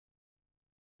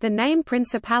The name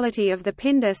Principality of the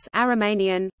Pindus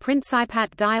Aromanian,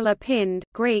 Principat di la Pind,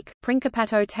 Greek,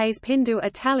 Principato tes Pindu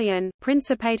Italian,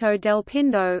 Principato del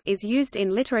Pindo is used in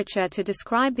literature to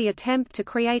describe the attempt to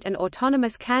create an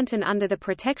autonomous canton under the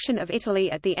protection of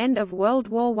Italy at the end of World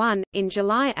War I, in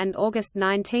July and August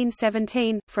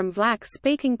 1917, from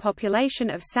Vlach-speaking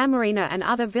population of Samarina and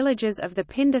other villages of the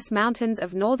Pindus Mountains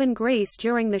of northern Greece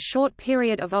during the short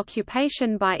period of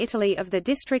occupation by Italy of the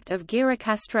district of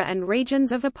Ghiricastra and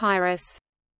regions of Epirus.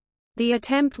 The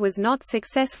attempt was not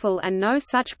successful and no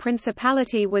such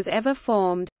principality was ever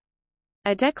formed.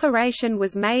 A declaration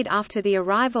was made after the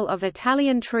arrival of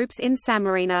Italian troops in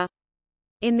Samarina.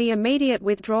 In the immediate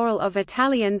withdrawal of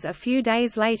Italians a few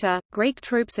days later, Greek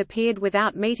troops appeared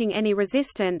without meeting any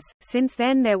resistance. Since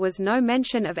then there was no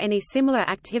mention of any similar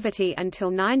activity until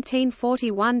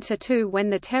 1941–2, when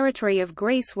the territory of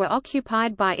Greece were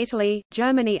occupied by Italy,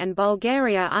 Germany and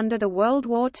Bulgaria under the World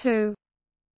War II.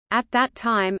 At that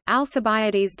time,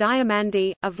 Alcibiades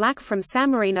Diamandi, a Vlach from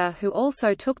Samarina who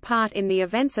also took part in the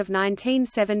events of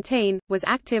 1917, was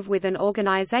active with an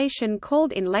organization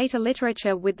called in later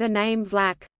literature with the name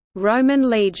Vlach Roman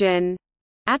Legion,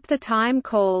 at the time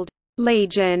called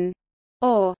Legion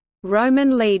or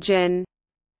Roman Legion.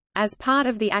 As part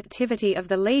of the activity of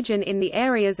the Legion in the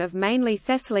areas of mainly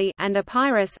Thessaly and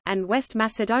Epirus, and West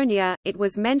Macedonia, it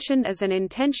was mentioned as an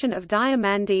intention of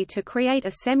Diamandi to create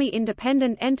a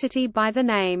semi-independent entity by the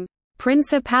name,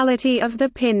 Principality of the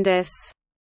Pindus,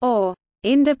 or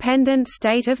Independent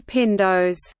State of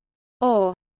Pindos,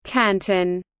 or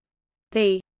Canton.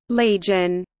 The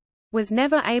Legion was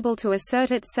never able to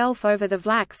assert itself over the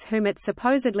Vlachs whom it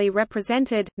supposedly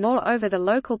represented, nor over the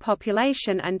local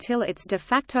population until its de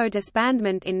facto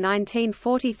disbandment in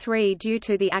 1943 due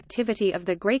to the activity of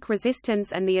the Greek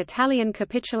resistance and the Italian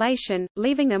capitulation,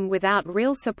 leaving them without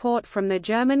real support from the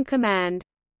German command.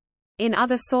 In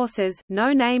other sources,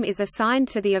 no name is assigned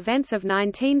to the events of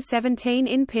 1917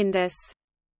 in Pindus.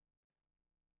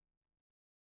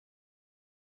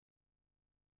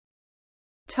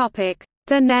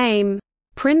 The name,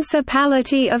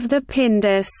 Principality of the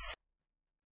Pindus.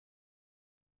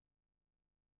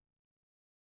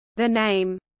 The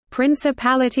name,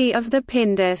 Principality of the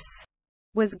Pindus,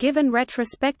 was given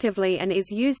retrospectively and is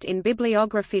used in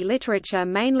bibliography literature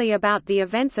mainly about the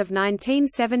events of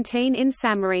 1917 in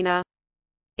Samarina.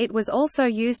 It was also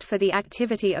used for the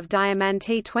activity of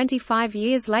Diamandi 25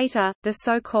 years later, the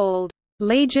so-called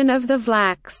Legion of the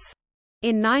Vlachs,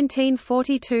 in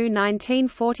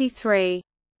 1942–1943.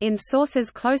 In sources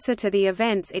closer to the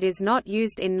events it is not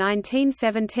used in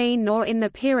 1917 nor in the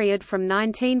period from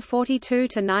 1942 to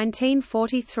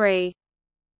 1943.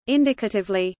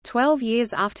 Indicatively, 12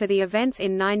 years after the events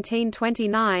in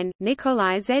 1929,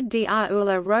 Nicolae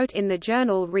Zdrula wrote in the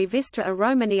journal Revista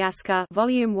Romaniasca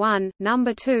Volume 1, No.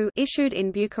 2, issued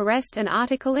in Bucharest an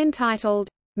article entitled,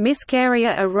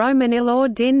 Miscaria a Romanilor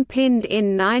din Pind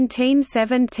in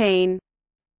 1917.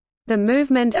 The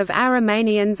Movement of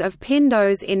Aromanians of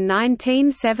Pindos in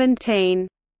 1917.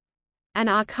 An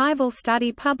archival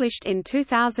study published in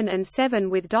 2007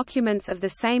 with documents of the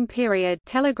same period,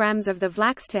 telegrams of the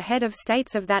Vlachs to head of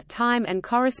states of that time and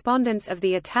correspondence of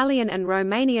the Italian and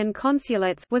Romanian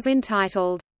consulates, was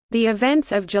entitled, The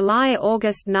Events of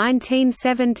July–August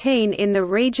 1917 in the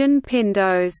Region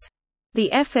Pindos.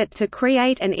 The Effort to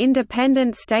Create an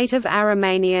Independent State of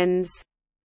Aromanians.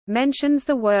 Mentions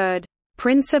the word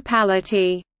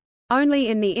Principality only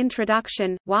in the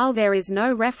introduction, while there is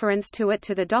no reference to it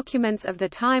to the documents of the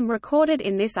time recorded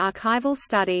in this archival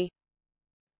study.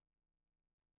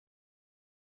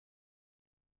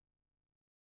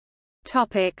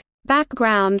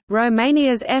 Background: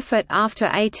 Romania's effort after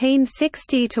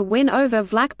 1860 to win over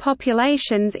Vlach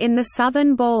populations in the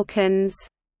Southern Balkans.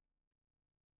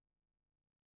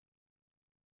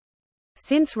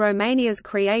 Since Romania's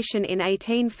creation in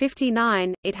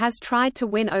 1859, it has tried to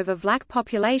win over Vlach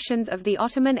populations of the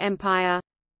Ottoman Empire.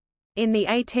 In the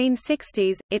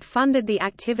 1860s, it funded the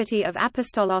activity of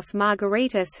Apostolos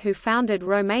Margaritis, who founded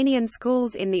Romanian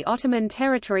schools in the Ottoman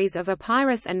territories of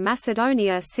Epirus and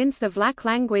Macedonia, since the Vlach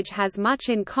language has much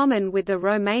in common with the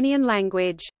Romanian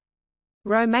language.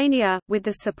 Romania, with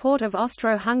the support of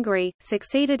Austro-Hungary,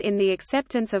 succeeded in the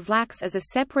acceptance of Vlachs as a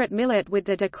separate millet with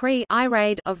the decree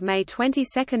of May 22,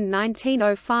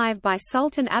 1905 by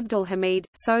Sultan Abdulhamid,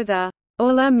 so the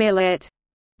Ula millet,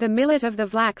 the millet of the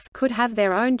Vlachs, could have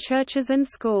their own churches and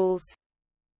schools.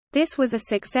 This was a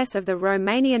success of the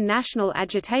Romanian national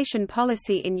agitation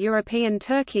policy in European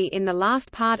Turkey in the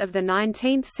last part of the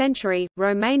 19th century.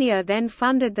 Romania then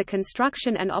funded the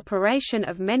construction and operation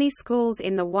of many schools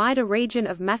in the wider region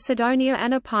of Macedonia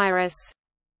and Epirus.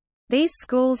 These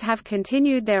schools have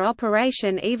continued their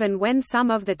operation even when some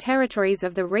of the territories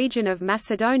of the region of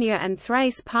Macedonia and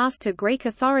Thrace passed to Greek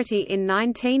authority in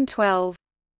 1912.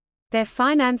 Their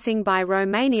financing by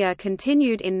Romania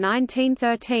continued in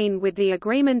 1913 with the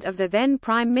agreement of the then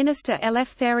Prime Minister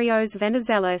Eleftherios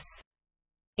Venizelos.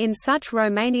 In such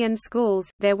Romanian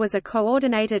schools, there was a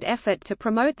coordinated effort to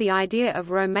promote the idea of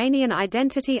Romanian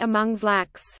identity among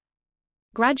Vlachs.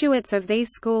 Graduates of these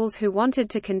schools who wanted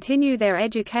to continue their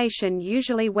education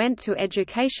usually went to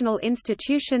educational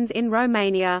institutions in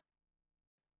Romania.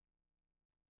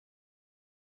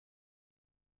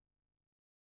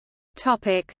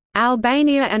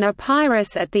 Albania and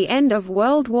Epirus at the end of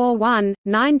World War I,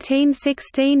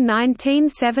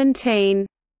 1916–1917.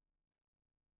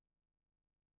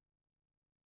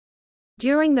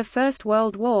 During the First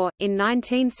World War, in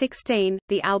 1916,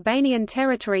 the Albanian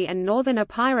territory and northern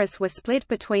Epirus were split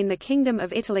between the Kingdom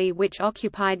of Italy, which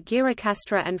occupied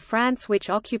Gjirokastra, and France, which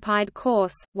occupied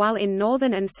Kos, while in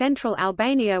northern and central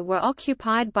Albania were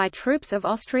occupied by troops of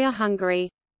Austria-Hungary.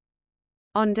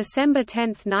 On December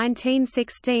 10,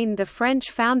 1916, the French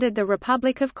founded the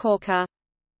Republic of Korça.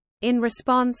 In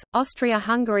response,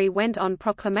 Austria-Hungary went on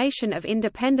proclamation of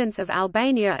independence of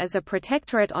Albania as a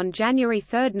protectorate on January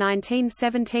 3,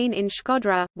 1917 in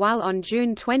Shkodra, while on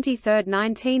June 23,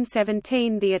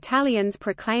 1917 the Italians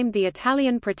proclaimed the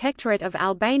Italian Protectorate of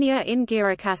Albania in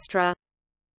Gjirokastra.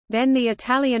 Then the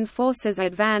Italian forces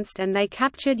advanced and they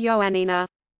captured Ioannina.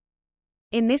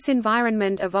 In this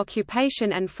environment of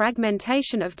occupation and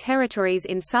fragmentation of territories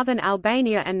in southern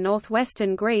Albania and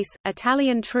northwestern Greece,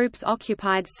 Italian troops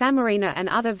occupied Samarina and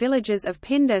other villages of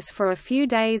Pindus for a few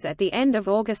days at the end of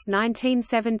August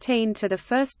 1917 to the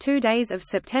first 2 days of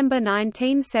September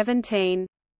 1917.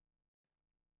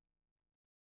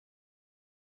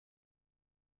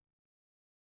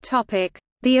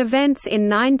 The events in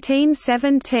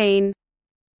 1917.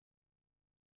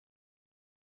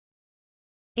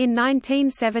 In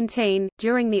 1917,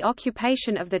 during the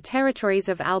occupation of the territories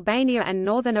of Albania and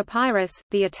northern Epirus,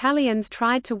 the Italians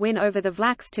tried to win over the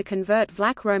Vlachs to convert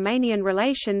Vlach-Romanian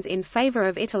relations in favor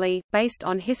of Italy, based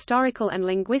on historical and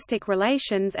linguistic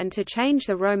relations, and to change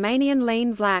the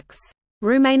Romanian-lean Vlachs,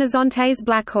 Rumanizantes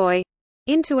Blachoi,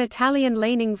 into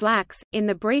Italian-leaning Vlachs. In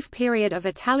the brief period of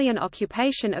Italian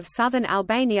occupation of southern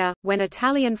Albania, when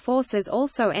Italian forces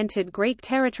also entered Greek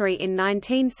territory in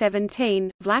 1917,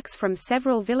 Vlachs from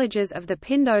several villages of the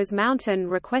Pindus mountain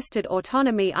requested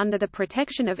autonomy under the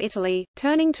protection of Italy,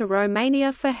 turning to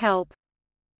Romania for help.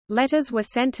 Letters were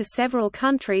sent to several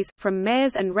countries, from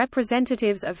mayors and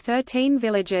representatives of 13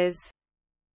 villages.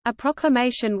 A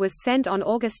proclamation was sent on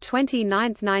August 29,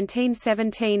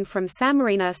 1917 from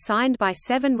Samarina signed by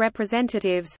 7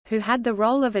 representatives, who had the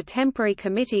role of a temporary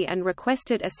committee and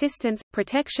requested assistance,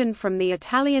 protection from the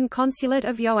Italian consulate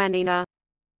of Ioannina.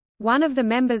 One of the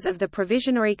members of the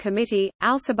Provisionary Committee,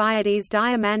 Alcibiades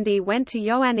Diamandi, went to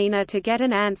Ioannina to get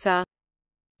an answer.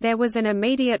 There was an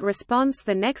immediate response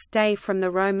the next day from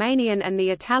the Romanian and the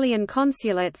Italian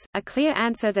consulates, a clear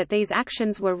answer that these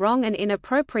actions were wrong and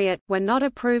inappropriate, were not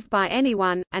approved by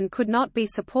anyone, and could not be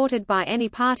supported by any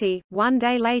party. 1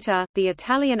 day later, the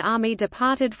Italian army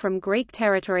departed from Greek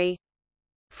territory.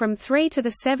 From 3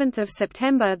 to 7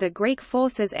 September the Greek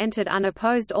forces entered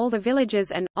unopposed all the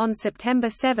villages and, on September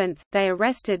 7, they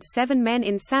arrested 7 men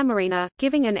in Samarina,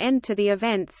 giving an end to the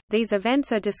events. These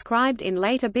events are described in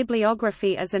later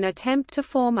bibliography as an attempt to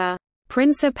form a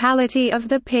 «Principality of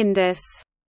the Pindus»,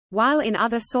 while in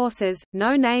other sources,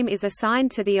 no name is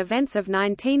assigned to the events of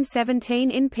 1917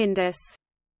 in Pindus.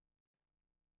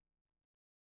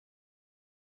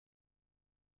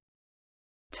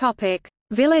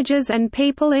 Villages and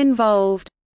people involved.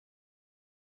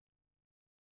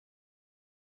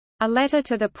 A letter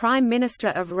to the Prime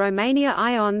Minister of Romania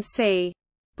Ion C.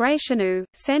 Brașanu,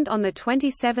 sent on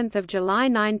 27 July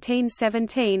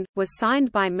 1917, was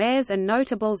signed by mayors and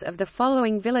notables of the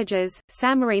following villages: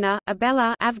 Samarina,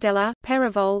 Abela, Avdela,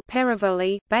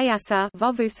 Perivoli, Bayasa,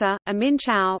 Vovusa,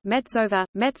 Aminchau, Metsova,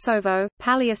 Metsovo,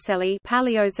 Palioseli,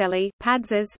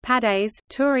 Padzas, Pades,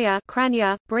 Turia,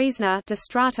 Kranja, Brizna,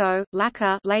 Distrato,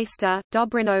 Laka, Leicester,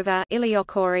 Dobrinova,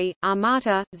 Iliokori,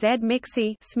 Armata, Zed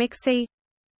Smixi.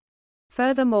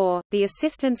 Furthermore, the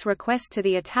assistance request to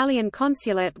the Italian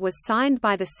consulate was signed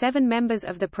by the 7 members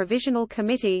of the Provisional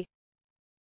Committee: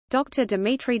 Dr.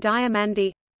 Dimitri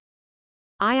Diamandi,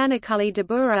 Ioannikuli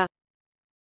Debura,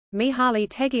 Mihaly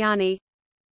Tegiani,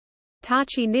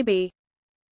 Taci Nibi,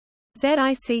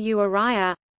 Zicu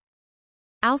Araya,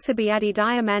 Alcibiades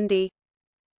Diamandi.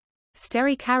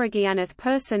 Steri Karagianith.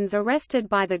 Persons arrested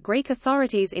by the Greek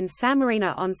authorities in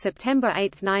Samarina on September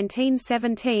 8,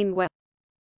 1917 were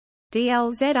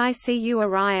Dlzicu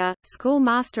Araya,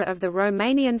 schoolmaster of the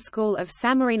Romanian School of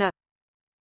Samarina.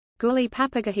 Guli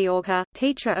Papagahiorka,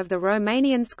 teacher of the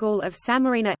Romanian School of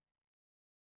Samarina.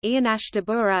 Ianash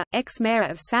Debura, ex-mayor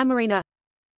of Samarina.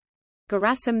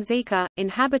 Gerasim Zika,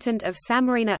 inhabitant of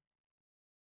Samarina.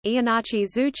 Ianachi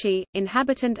Zuchi,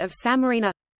 inhabitant of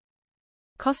Samarina.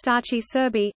 Kostachi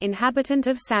Serbi, inhabitant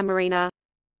of Samarina.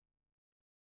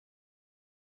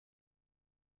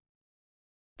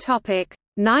 Topic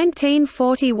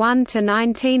 1941 to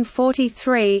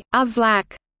 1943. A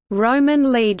Vlach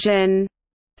Roman legion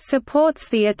supports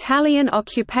the Italian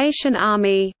occupation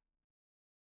army.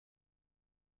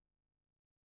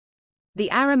 The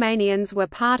Aromanians were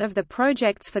part of the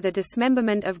projects for the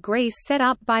dismemberment of Greece set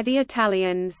up by the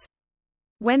Italians.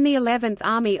 When the 11th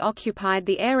Army occupied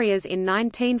the areas in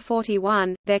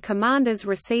 1941, their commanders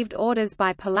received orders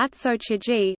by Palazzo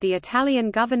Chigi, the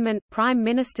Italian government prime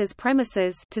minister's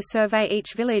premises, to survey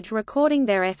each village, recording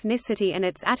their ethnicity and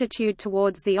its attitude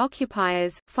towards the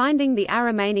occupiers, finding the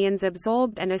Aromanians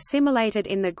absorbed and assimilated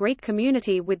in the Greek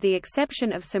community with the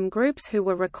exception of some groups who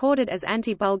were recorded as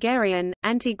anti-Bulgarian,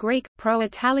 anti-Greek,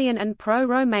 pro-Italian and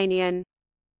pro-Romanian.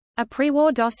 A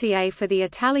pre-war dossier for the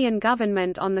Italian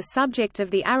government on the subject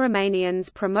of the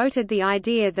Aromanians promoted the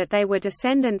idea that they were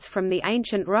descendants from the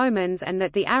ancient Romans and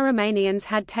that the Aromanians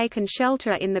had taken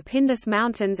shelter in the Pindus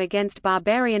mountains against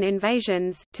barbarian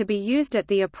invasions, to be used at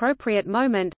the appropriate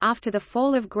moment. After the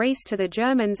fall of Greece to the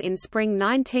Germans in spring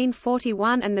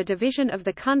 1941 and the division of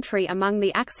the country among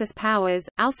the Axis powers,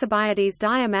 Alcibiades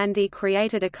Diamandi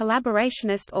created a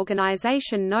collaborationist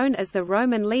organization known as the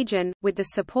Roman Legion, with the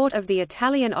support of the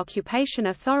Italian occupation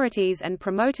authorities, and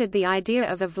promoted the idea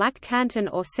of a Vlach canton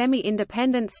or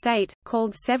semi-independent state,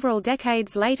 called several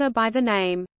decades later by the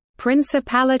name,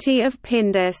 Principality of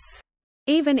Pindus,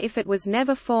 even if it was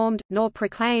never formed, nor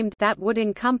proclaimed that would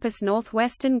encompass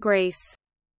northwestern Greece.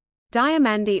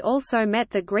 Diamandi also met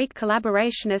the Greek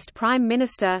collaborationist Prime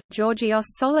Minister, Georgios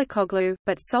Solikoglu,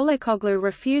 but Solikoglu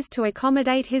refused to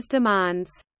accommodate his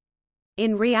demands.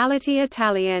 In reality,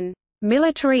 Italian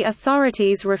military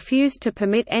authorities refused to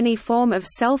permit any form of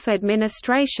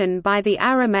self-administration by the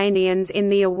Aromanians in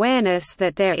the awareness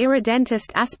that their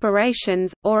irredentist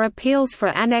aspirations, or appeals for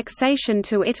annexation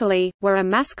to Italy, were a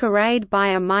masquerade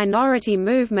by a minority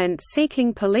movement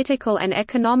seeking political and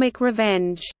economic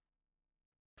revenge.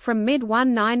 From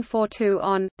mid-1942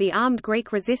 on, the armed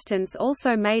Greek resistance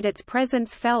also made its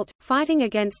presence felt, fighting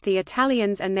against the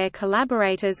Italians and their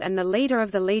collaborators, and the leader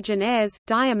of the legionnaires,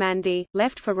 Diamandi,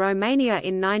 left for Romania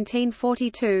in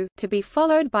 1942, to be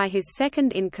followed by his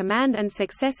second-in-command and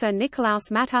successor Nicolaus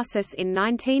Matasis in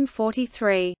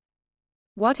 1943.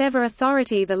 Whatever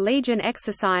authority the legion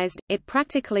exercised, it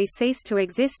practically ceased to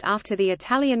exist after the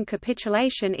Italian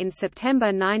capitulation in September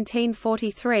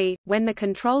 1943, when the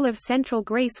control of central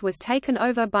Greece was taken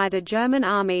over by the German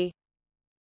army.